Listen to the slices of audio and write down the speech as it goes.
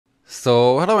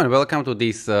So hello and welcome to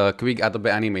this quick Adobe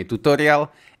Animate tutorial,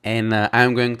 and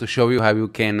I'm going to show you how you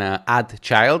can add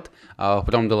child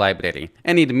from the library.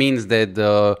 And it means that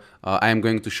I'm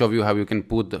going to show you how you can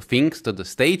put things to the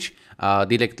stage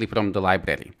directly from the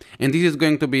library. And this is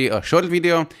going to be a short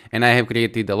video, and I have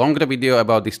created a longer video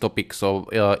about this topic, so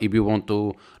if you want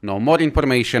to know more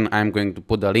information, I'm going to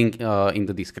put a link in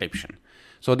the description.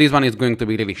 So this one is going to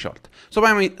be really short. So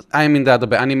I'm in the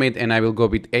Adobe Animate and I will go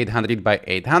with 800 by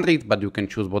 800, but you can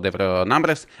choose whatever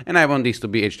numbers. And I want this to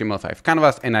be HTML5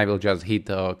 canvas, and I will just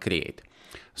hit create.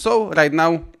 So right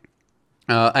now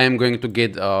I am going to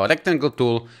get a rectangle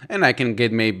tool, and I can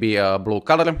get maybe a blue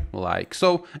color like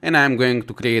so, and I'm going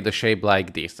to create a shape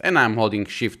like this, and I'm holding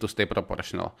shift to stay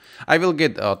proportional. I will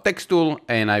get a text tool,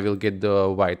 and I will get the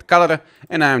white color,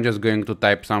 and I'm just going to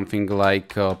type something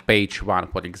like page 1,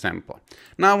 for example.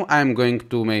 Now I'm going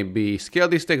to maybe scale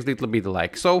this text a little bit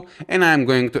like so, and I'm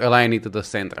going to align it to the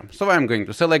center. So I'm going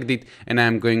to select it, and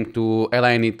I'm going to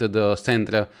align it to the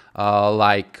center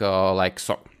like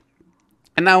so.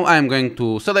 And now I'm going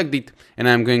to select it, and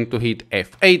I'm going to hit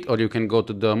F8, or you can go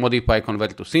to the modify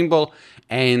convert to symbol.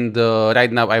 And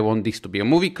right now I want this to be a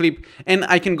movie clip, and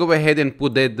I can go ahead and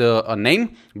put that a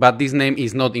name, but this name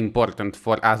is not important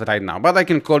for us right now. But I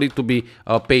can call it to be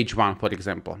page 1, for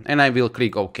example, and I will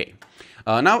click OK.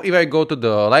 Now if I go to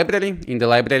the library, in the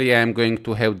library I am going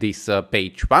to have this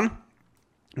page 1.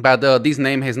 But this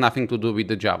name has nothing to do with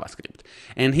the JavaScript.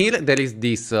 And here there is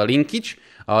this linkage.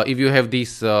 If you have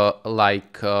this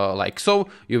like so,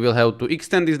 you will have to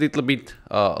extend this little bit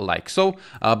like so.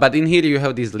 But in here you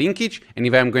have this linkage, and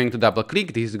if I'm going to double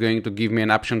click, this is going to give me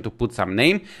an option to put some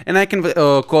name, and I can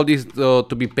call this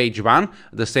to be page 1,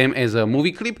 the same as a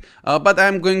movie clip. But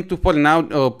I'm going to for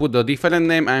now put a different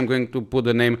name. I'm going to put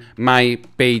the name my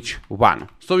page 1.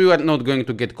 So you are not going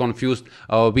to get confused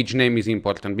which name is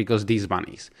important, because this one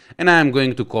is. And I'm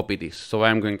going to copy this. So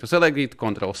I'm going to select it,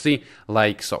 Ctrl C,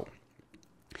 like so.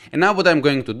 And now what I'm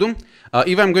going to do,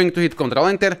 if I'm going to hit Ctrl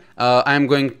Enter, I'm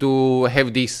going to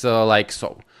have this like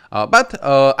so. But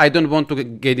I don't want to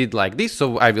get it like this,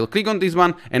 so I will click on this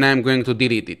one, and I'm going to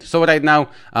delete it. So right now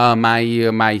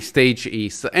my stage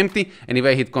is empty, and if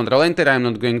I hit Ctrl Enter, I'm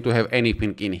not going to have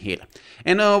anything in here.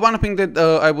 And one thing that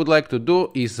I would like to do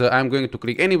is I'm going to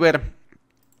click anywhere,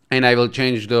 and I will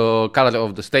change the color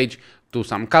of the stage to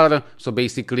some color. So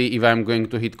basically, if I'm going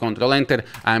to hit Ctrl Enter,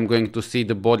 I'm going to see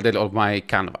the border of my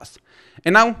canvas.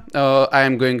 And now I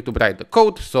am going to write the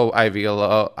code. So I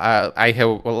will I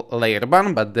have layer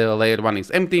 1, but the layer 1 is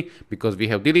empty because we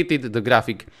have deleted the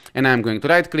graphic. And I'm going to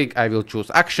right click, I will choose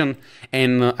action,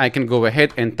 and I can go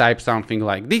ahead and type something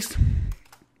like this.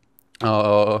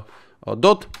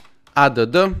 Dot add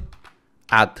the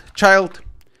add child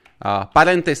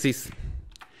parentheses.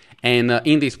 And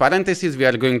in this parentheses, we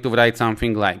are going to write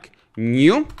something like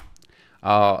new,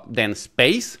 then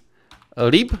space,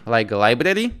 lib, like a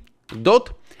library, dot,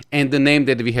 and the name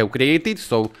that we have created,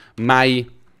 so my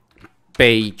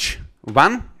page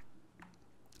 1,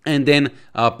 and then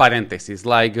parentheses,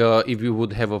 like if you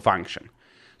would have a function.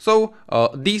 So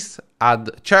this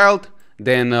add child,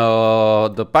 then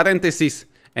the parentheses,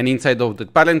 and inside of the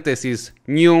parentheses,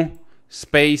 new,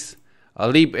 space,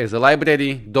 lib as a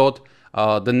library, dot,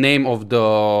 the name of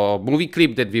the movie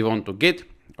clip that we want to get,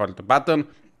 or the button,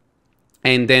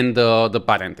 and then the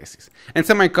parentheses. And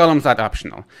semicolons are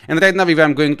optional. And right now, if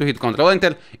I'm going to hit Ctrl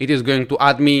Enter, it is going to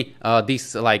add me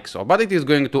this like so, but it is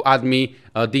going to add me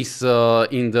this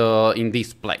in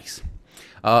this place.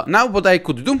 Now what I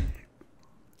could do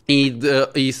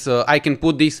is I can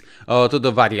put this to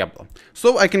the variable.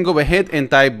 So I can go ahead and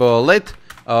type let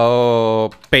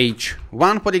page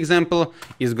 1, for example,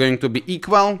 is going to be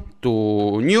equal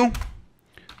to new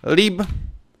lib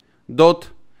dot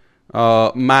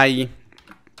my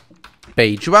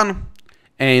page 1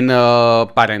 and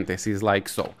parentheses like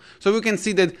so. So you can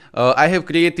see that I have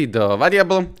created a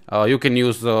variable. You can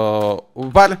use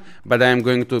var, but I am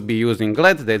going to be using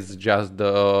let. That's just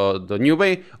the new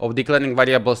way of declaring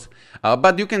variables.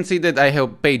 But you can see that I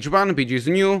have page 1, which is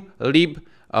new lib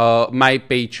my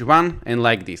page 1, and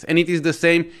like this, and it is the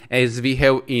same as we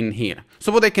have in here.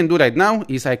 So what I can do right now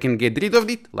is I can get rid of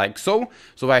it like so.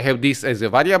 So I have this as a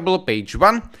variable page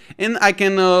 1, and I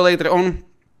can later on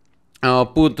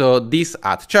put this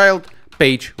add child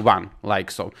page 1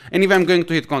 like so. And if I'm going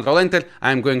to hit Ctrl Enter,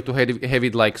 I'm going to have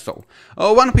it like so.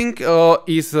 One thing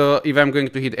is if I'm going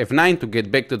to hit F9 to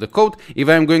get back to the code, if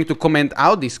I'm going to comment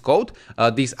out this code,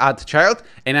 this add child,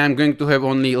 and I'm going to have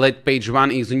only let page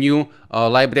 1 is new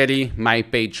library my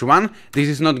page 1, this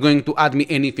is not going to add me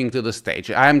anything to the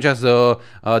stage. I'm just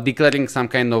declaring some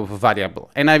kind of variable,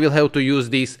 and I will have to use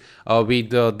this with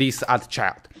this add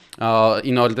child.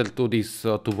 in order to this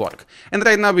to work. And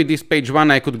right now with this page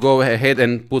 1, I could go ahead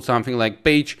and put something like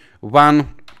page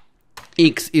 1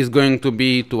 X is going to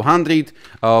be 200,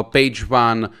 page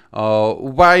 1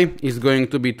 Y is going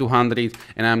to be 200,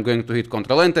 and I'm going to hit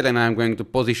Ctrl Enter, and I'm going to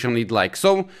position it like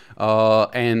so,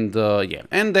 yeah,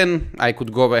 and then I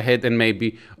could go ahead and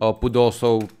maybe put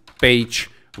also page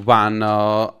 1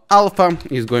 alpha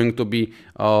is going to be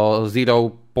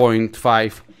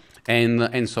 0.5,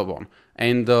 and so on.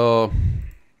 And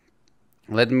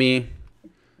let me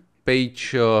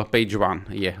page 1,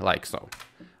 yeah, like so.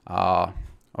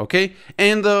 Okay,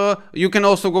 and you can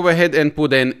also go ahead and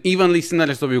put an even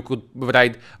listener, so you could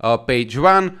write page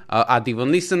 1, add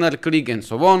even listener, click, and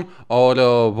so on,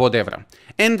 or whatever.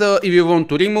 And if you want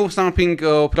to remove something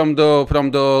from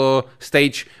the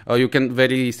stage, you can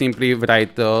very simply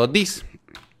write this,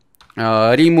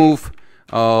 remove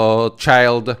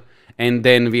child, and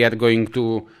then we are going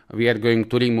to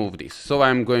remove this. So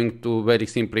I'm going to very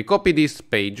simply copy this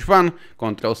page 1,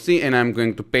 Ctrl C, and I'm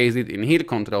going to paste it in here,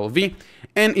 Ctrl V.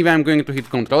 And if I'm going to hit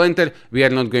Ctrl Enter, we are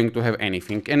not going to have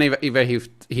anything. And if I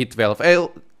hit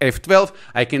F12,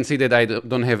 I can see that I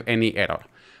don't have any error.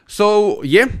 So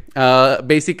yeah,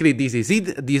 basically this is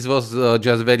it. This was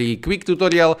just very quick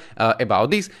tutorial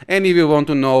about this. And if you want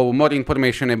to know more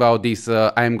information about this,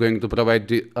 I'm going to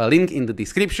provide a link in the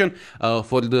description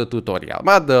for the tutorial.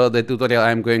 But the tutorial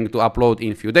I'm going to upload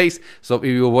in a few days. So if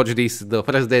you watch this the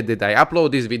first day that I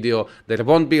upload this video, there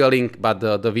won't be a link, but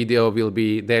the video will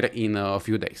be there in a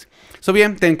few days. So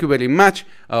yeah, thank you very much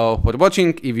for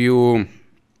watching. If you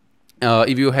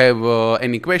have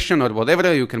any question or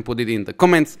whatever, you can put it in the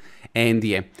comments. And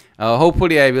yeah,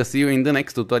 hopefully I will see you in the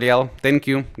next tutorial. Thank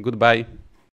you. Goodbye.